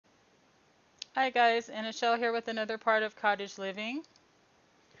Hi guys, Anichelle here with another part of Cottage Living.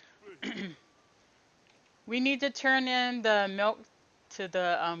 We need to turn in the milk to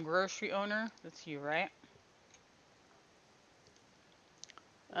the grocery owner. That's you, right?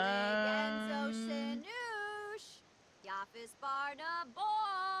 Um,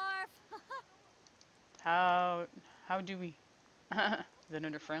 how how do we? Is it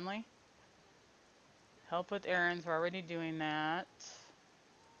under friendly? Help with errands. We're already doing that.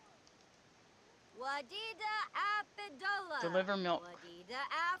 Deliver milk.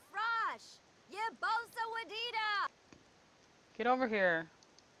 Get over here.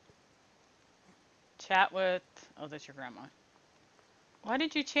 Chat with. Oh, that's your grandma. Why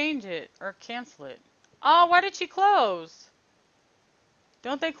did you change it or cancel it? Oh, why did she close?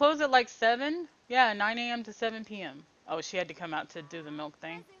 Don't they close at like 7? Yeah, 9 a.m. to 7 p.m. Oh, she had to come out to do the milk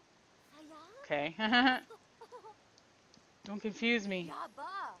thing. Okay. Don't confuse me.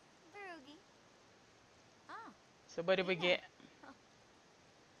 So what did we get?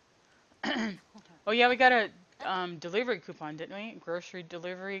 Oh yeah, we got a delivery coupon, didn't we? Grocery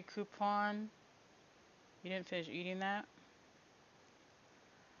delivery coupon. You didn't finish eating that?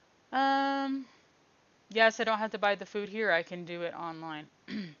 Um, yes, I don't have to buy the food here. I can do it online.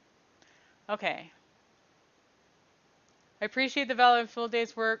 Okay. I appreciate the value of full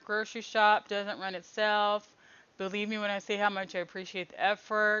day's work. Grocery shop doesn't run itself. Believe me when I say how much I appreciate the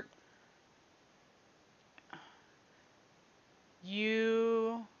effort.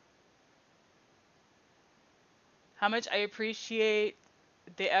 You, how much I appreciate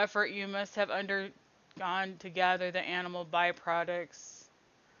the effort you must have undergone to gather the animal byproducts.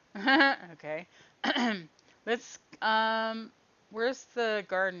 Okay. Let's, where's the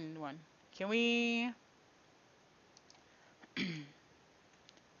garden one? Can we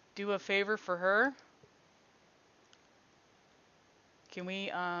do a favor for her? Can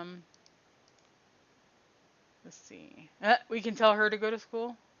we, let's see. We can tell her to go to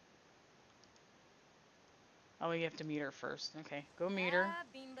school? Oh, we have to meet her first. Okay, go meet her.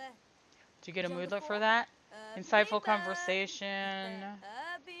 Did you get a moodlet for that? Insightful conversation.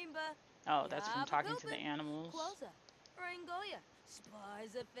 Oh, that's from talking to the animals.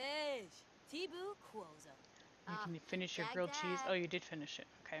 You can finish your grilled cheese. Oh, you did finish it.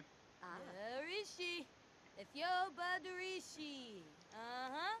 Okay.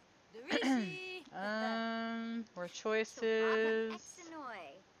 More choices.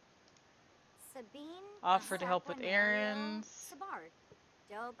 Offer to help with errands.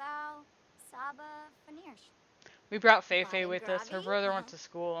 We brought Feifei with us. Her brother went to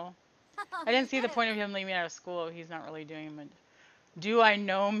school. I didn't see the point of him leaving out of school. He's not really doing much. Do I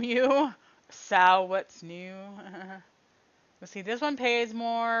gnome you? Sal, what's new? Let's see, this one pays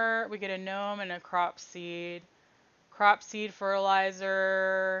more. We get a gnome and a crop seed. Crop seed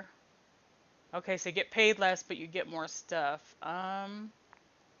fertilizer. Okay, so you get paid less, but you get more stuff.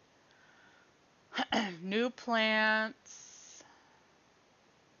 New plants.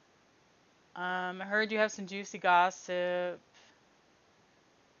 I heard you have some juicy gossip.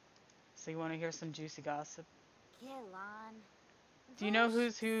 So you want to hear some juicy gossip? Do you know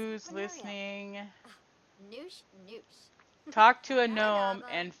who's listening? Talk to a gnome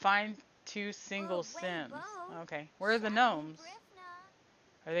and find 2 single sims. Okay, where are the gnomes?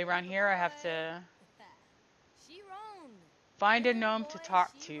 Are they around here? I have to find a gnome to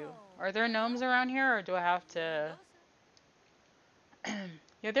talk to. Are there gnomes around here, or do I have to?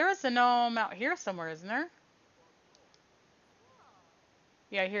 Yeah, there is a gnome out here somewhere, isn't there?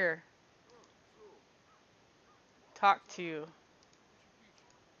 Yeah, here. Talk to.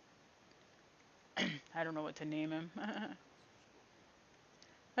 I don't know what to name him.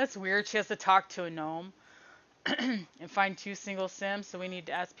 That's weird. She has to talk to a gnome and find 2 single sims, so we need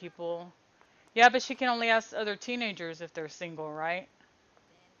to ask people. Yeah, but she can only ask other teenagers if they're single, right?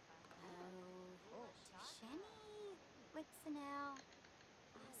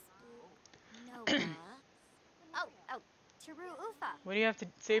 What do you have to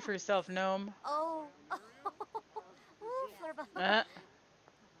say for yourself, gnome? Uh,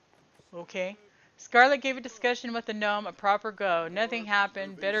 okay. Scarlet gave a discussion with the gnome a proper go. Nothing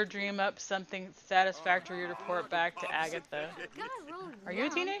happened. Better dream up something satisfactory to report back to Agatha. Are you a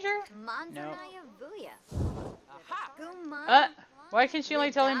teenager? No. Uh, why can she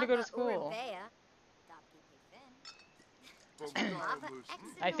only tell him to go to school?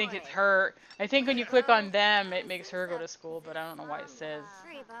 I think it's her. I think when you click on them, it makes her go to school, but I don't know why it says.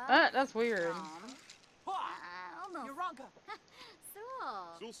 That's weird.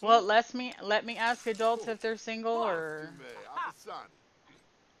 Well, let me ask adults if they're single or.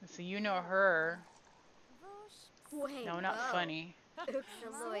 So you know her. No, not funny.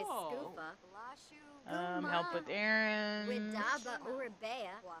 Help with errands.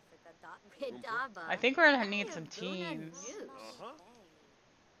 I think we're gonna need some teens.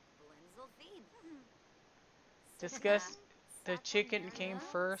 Discuss the chicken came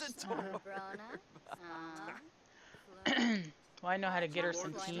first. Well, I know how to get her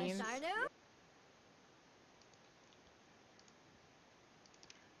some teens.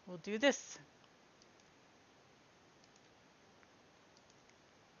 We'll do this.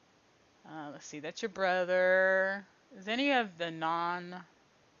 Let's see, that's your brother. Is any of the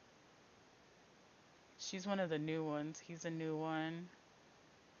She's one of the new ones. He's a new one.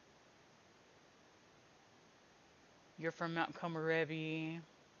 You're from Mount Komorebi.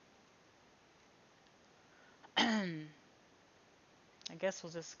 I guess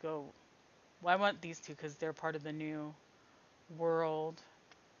we'll just go. Well, I want these two because they're part of the new world.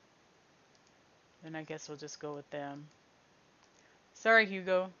 And I guess we'll just go with them. Sorry,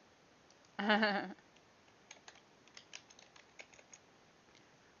 Hugo.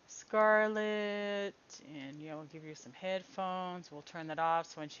 Scarlet. And yeah, we'll give you some headphones. We'll turn that off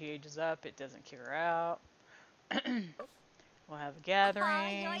so when she ages up, it doesn't kick her out. We'll have a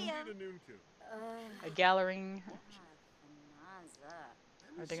gathering. A gathering.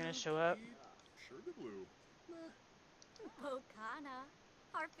 Are they gonna show up?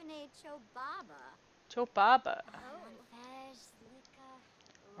 Chobaba.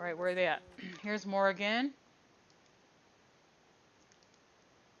 Alright, where are they at? Here's Morgan.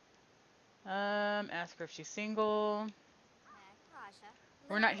 Ask her if she's single.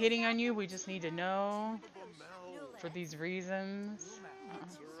 We're not hitting on you, we just need to know for these reasons.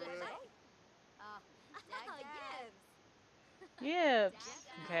 Yips.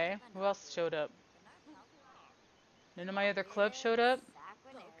 Okay, who else showed up? None of my other clubs showed up?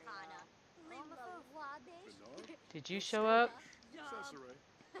 Did you show up?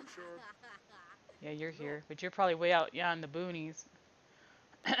 Yeah, you're here, but you're probably way out, yeah, in the boonies.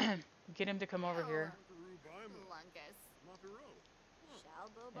 Get him to come over here.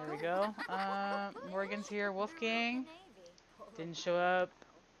 There we go. Morgan's here. Wolfgang didn't show up.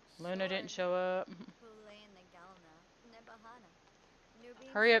 Luna didn't show up.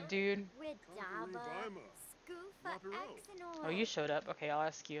 Hurry up, dude. Oh, you showed up. Okay, I'll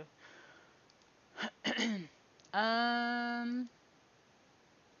ask you.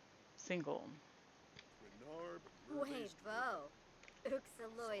 Single.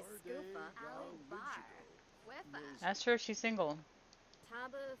 Ask her if she's single.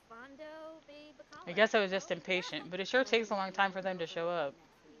 I guess I was just impatient, but it sure takes a long time for them to show up.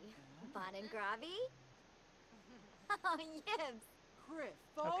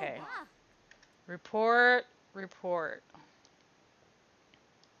 Okay. Report.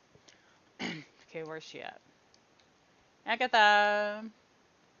 Okay, where's she at? Agatha.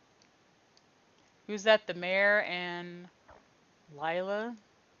 Who's that? The mayor and Lila?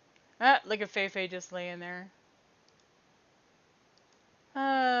 Ah, look at Fei just laying there.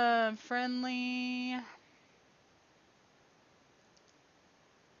 Friendly.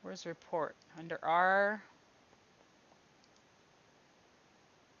 Where's report? Under R.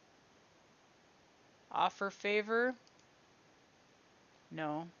 Offer favor?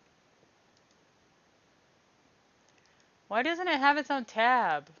 No. Why doesn't it have its own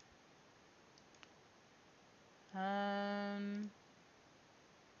tab?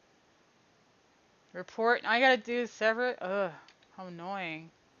 Report. I gotta do separate. Ugh, how annoying.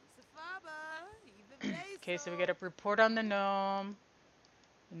 Okay, so we gotta report on the gnome.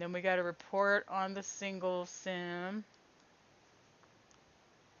 And then we gotta report on the single sim.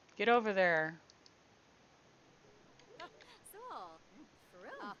 Get over there.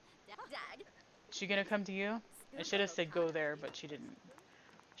 She gonna come to you? I should have said go there, but she didn't.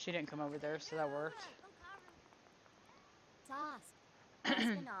 She didn't come over there, so that worked.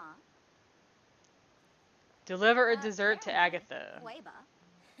 Deliver a dessert to Agatha.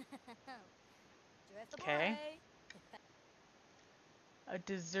 Okay. A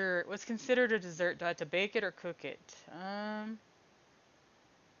dessert. What's considered a dessert? Do I have to bake it or cook it?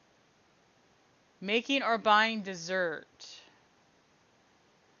 Making or buying dessert.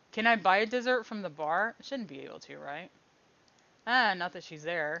 Can I buy a dessert from the bar? I shouldn't be able to, right? Ah, not that she's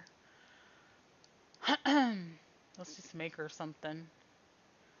there. Let's just make her something.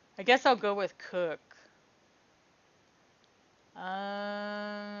 I guess I'll go with cook.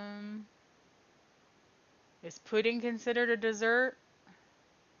 Is pudding considered a dessert?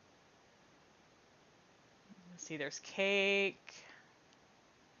 Let's see, there's cake,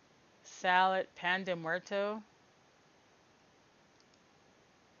 salad, pan de muerto.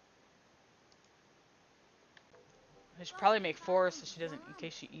 I should probably make 4 so she doesn't, in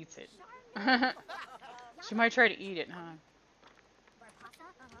case she eats it. She might try to eat it, huh?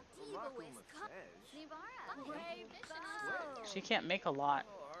 She can't make a lot.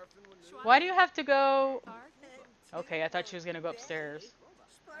 Why do you have to go? Okay, I thought she was gonna go upstairs.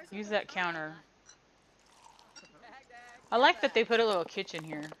 Use that counter. I like that they put a little kitchen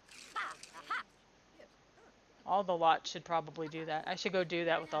here. All the lots should probably do that. I should go do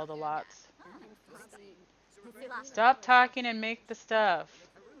that with all the lots. Stop talking and make the stuff.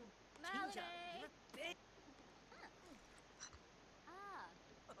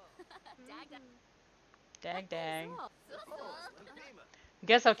 Dag dag.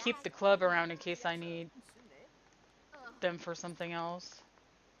 Guess I'll keep the club around in case I need them for something else.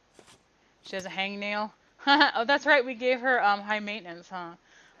 She has a hangnail. Oh, that's right. We gave her high maintenance, huh?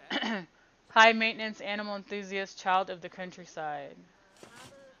 High maintenance animal enthusiast, child of the countryside.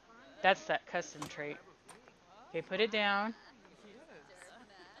 That's that custom trait. Okay, put it down.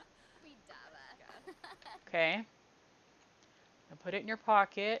 Okay. Now put it in your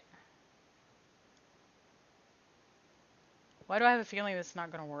pocket. Why do I have a feeling this is not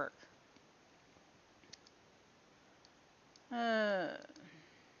going to work?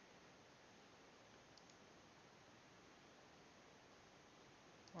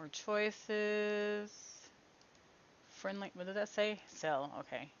 More choices. Friendly. What did that say? Sell.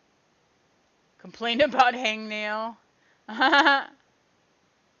 Okay. Complain about hangnail.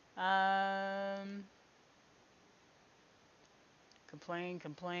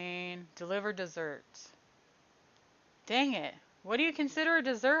 Complain. Deliver dessert. Dang it. What do you consider a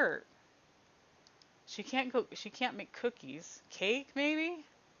dessert? She can't go. She can't make cookies. Cake, maybe?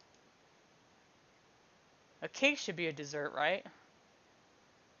 A cake should be a dessert, right?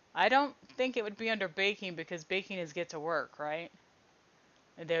 I don't think it would be under baking because baking is get to work, right?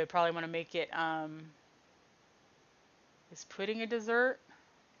 And they would probably want to make it, is pudding a dessert?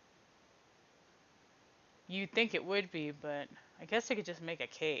 You'd think it would be, but I guess I could just make a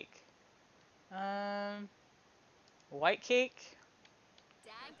cake. White cake?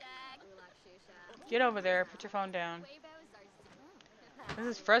 Get over there, put your phone down. This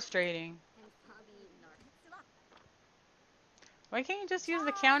is frustrating. Why can't you just use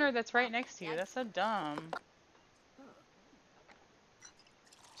the counter that's right next to you? That's so dumb.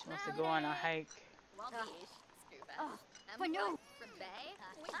 She wants to go on a hike.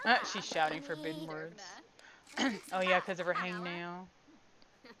 She's shouting forbidden words. Oh yeah, because of her hangnail.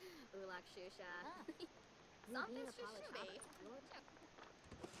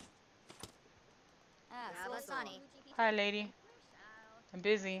 Hi, lady. I'm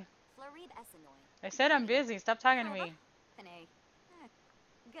busy. I said I'm busy. Stop talking to me.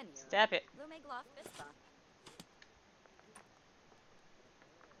 Stop it.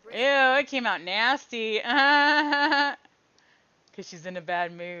 Ew, it came out nasty. Because she's in a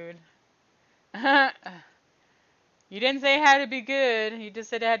bad mood. You didn't say it had to be good. You just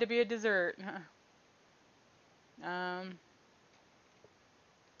said it had to be a dessert.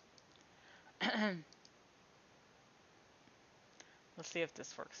 Let's see if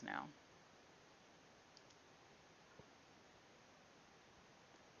this works now.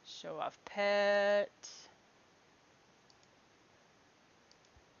 Show off pet.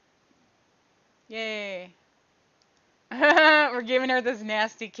 Yay. We're giving her this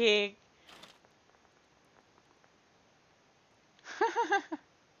nasty cake.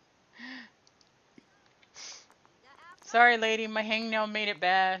 Sorry, lady. My hangnail made it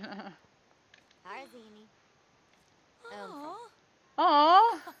bad.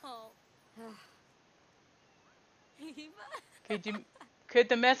 Aww. Could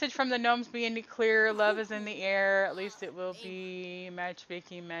the message from the gnomes be any clearer? Love is in the air. At least it will be.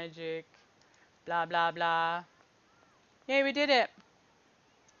 Matchmaking magic. Blah, blah, blah. Yay, we did it.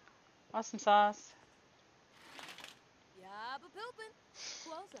 Awesome sauce.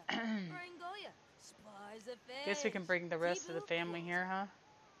 Guess we can bring the rest of the family here, huh?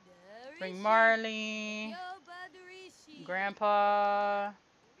 Bring Marley. Grandpa.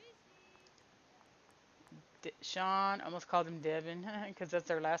 Sean. Almost called him Devin because that's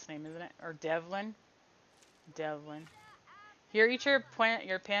their last name, isn't it? Or Devlin. Devlin. Here, eat your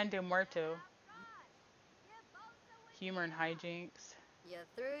pan de muerto. Humor and hijinks.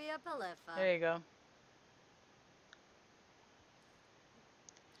 There you go.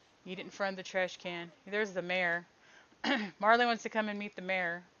 Eat it in front of the trash can. There's the mayor. Marley wants to come and meet the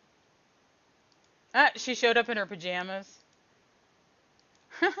mayor. She showed up in her pajamas.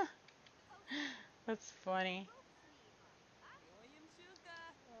 That's funny.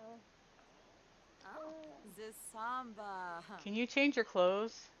 Can you change your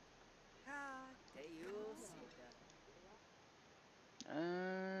clothes?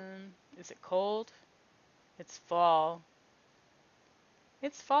 Is it cold? It's fall.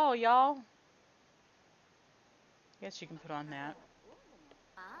 It's fall, y'all. Guess you can put on that.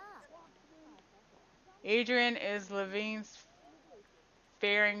 Adrian is Levine's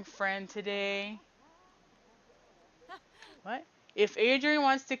faring friend today. What? If Adrian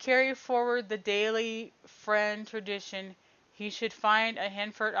wants to carry forward the daily friend tradition, he should find a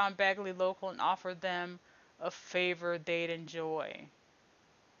Henford on Bagley local and offer them a favor they'd enjoy.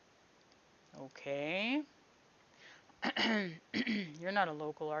 Okay. You're not a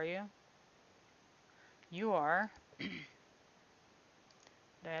local, are you? You are.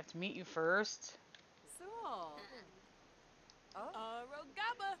 I have to meet you first.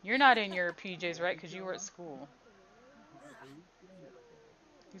 You're not in your PJs, right? Because you were at school.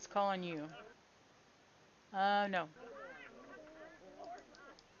 Who's calling you? No.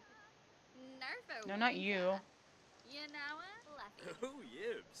 No, not you.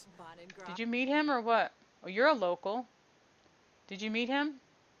 Did you meet him or what? Oh, you're a local. Did you meet him?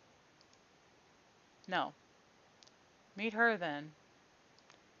 No. Meet her then.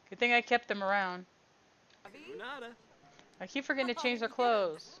 Good thing I kept them around. I keep forgetting to change their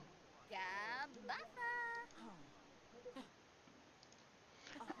clothes.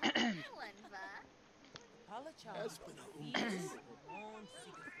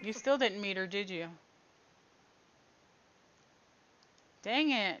 You still didn't meet her, did you?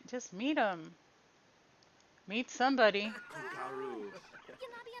 Dang it, just meet him. Meet somebody.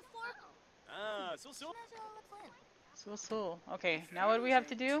 So. Okay, now what do we have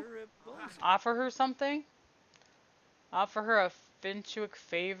to do? Offer her something? Offer her a Finchwick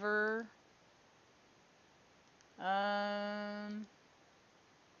favor?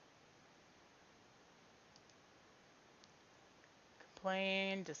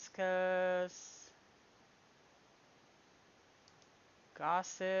 Complain, discuss,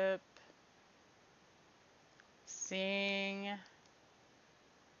 gossip, sing.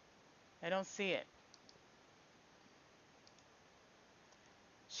 I don't see it.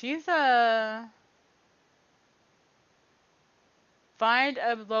 She's find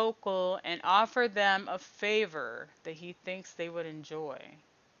a local and offer them a favor that he thinks they would enjoy.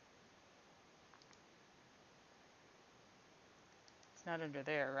 It's not under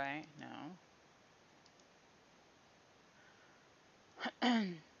there, right? No.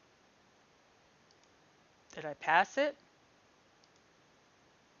 Did I pass it?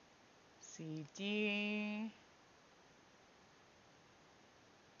 CD.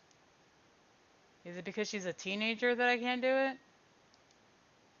 Is it because she's a teenager that I can't do it?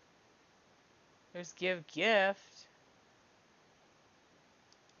 There's give gift.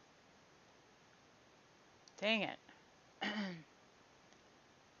 Dang it.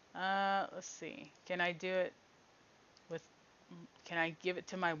 Let's see. Can I do it with, can I give it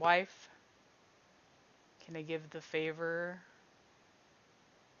to my wife? Can I give the favor?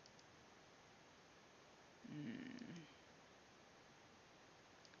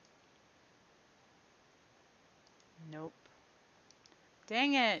 Nope.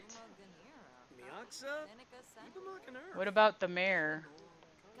 Dang it. What about the mayor?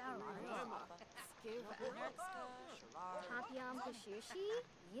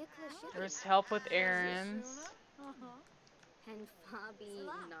 There's help with errands.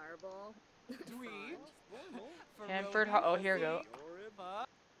 Hanford, oh, here we go.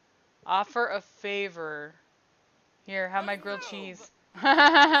 Offer a favor. Here, have my grilled cheese.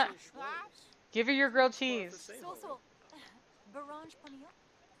 Give her your grilled cheese.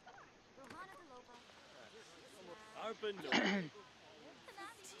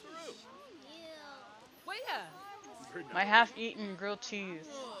 My half-eaten grilled cheese.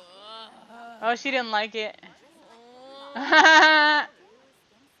 Oh, she didn't like it.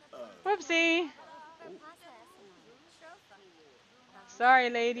 Whoopsie. Sorry,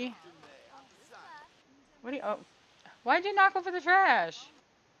 lady. What do you, oh. Why'd you knock over the trash?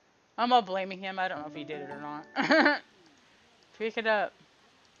 I'm all blaming him. I don't know if he did it or not. Pick it up.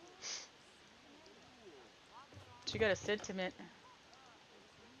 She got a sentiment.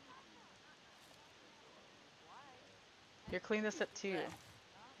 Here, clean this up too.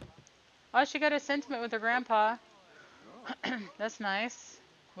 Oh, she got a sentiment with her grandpa. That's nice.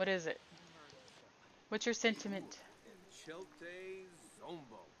 What is it? What's your sentiment?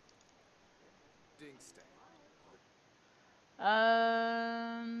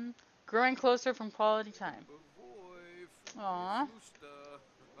 Growing closer from quality time. Aww.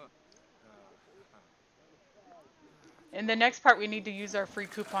 In the next part, we need to use our free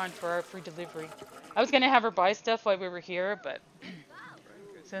coupon for our free delivery. I was going to have her buy stuff while we were here, but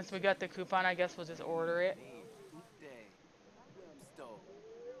since we got the coupon, I guess we'll just order it.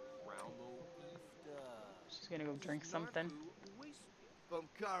 gonna go drink something.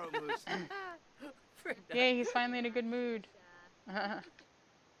 Bumkaramus. Yay, he's finally in a good mood.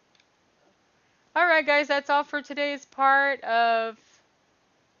 Alright guys, that's all for today's part of...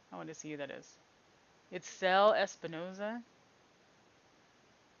 I want to see who that is. It's Cel Espinoza.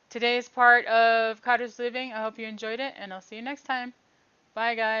 Today's part of Cottage Living. I hope you enjoyed it, and I'll see you next time.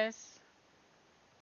 Bye guys.